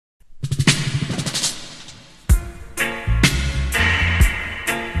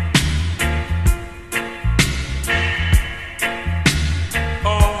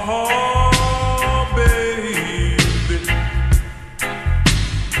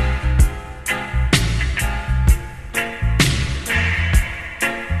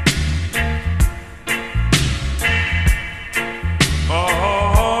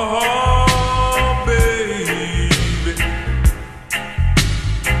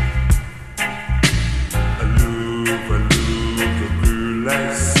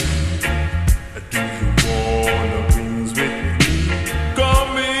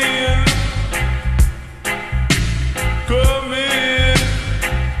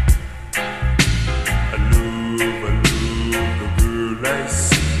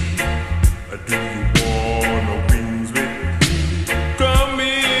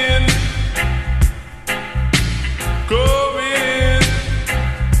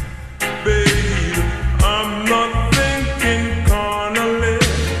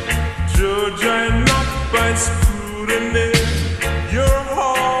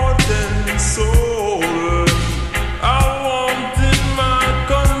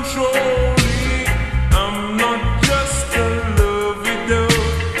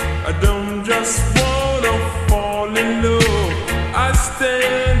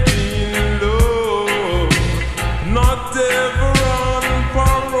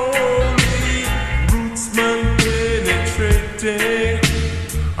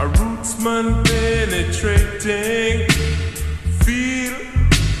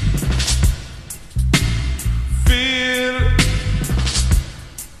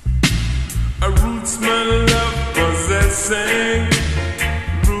Rootsman love possessing,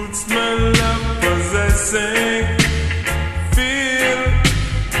 rootsman love possessing. Feel,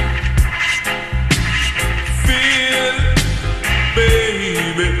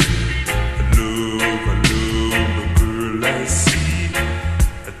 baby. I love the girl I see.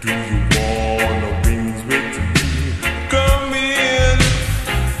 Do you wanna wings with me? Come in,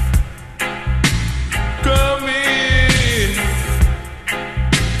 come in.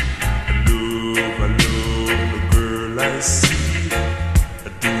 I love the girl I see.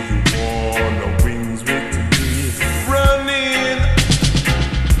 Do you wanna wings with me? Running,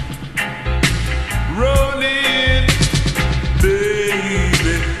 rolling,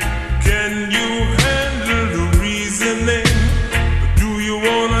 baby. Can you handle the reasoning? Do you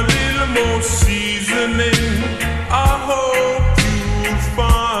want a little more seasoning? I hope you'll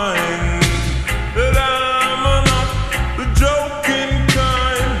find that I'm not the joking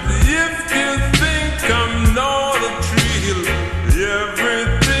kind. If you think I'm not a thrill,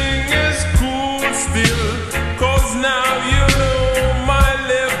 everything is cool still. 'Cause now you know my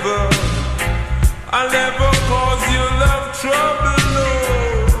liver. I'll never cause you love trouble, no.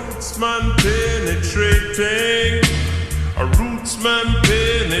 Rootsman penetrating, a rootsman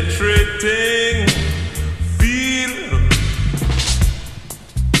penetrating.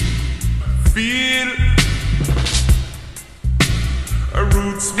 Feel, a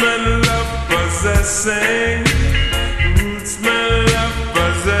rootsman love possessing, rootsman love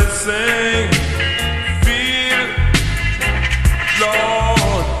possessing. Feel,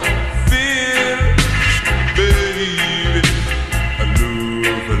 Lord, feel, baby. I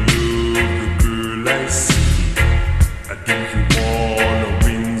love the girl I see. Do you wanna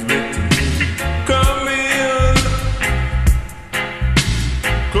wings with me? Come in,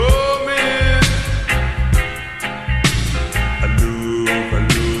 come in. I love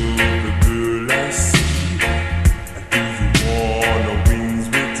the girl I see. Do you wanna wings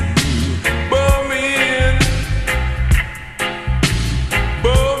with me? Bum in,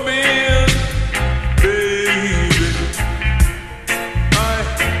 baby.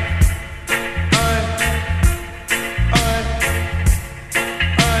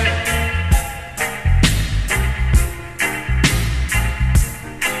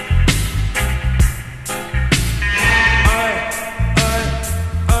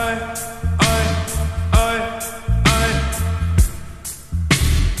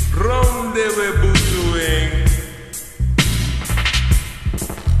 Round the way booing.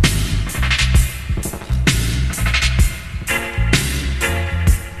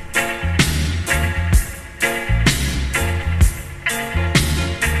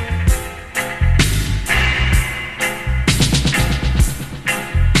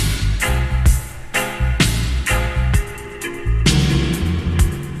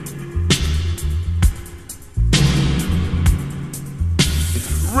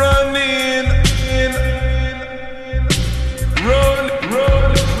 Running in, roll.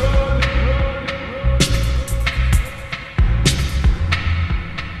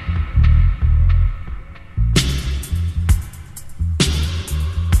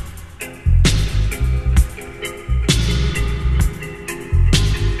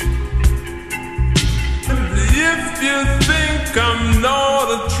 If you think I'm not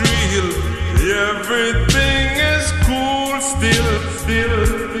a thrill, everything is cool still.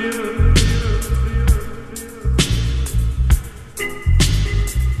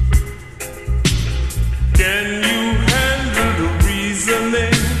 Can you handle the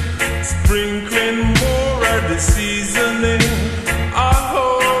reasoning? Sprinkling more of the seasoning. I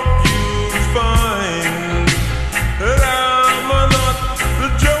hope you'll find that I'm not the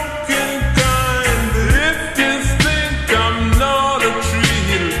joking kind. If you think I'm not a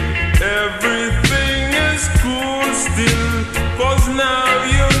thrill, everything is cool still. 'Cause now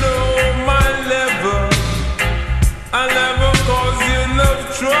you know my level. I never cause you enough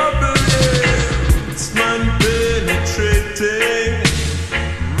trouble, yeah. Rootsman penetrating,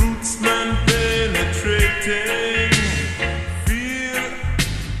 rootsman penetrating.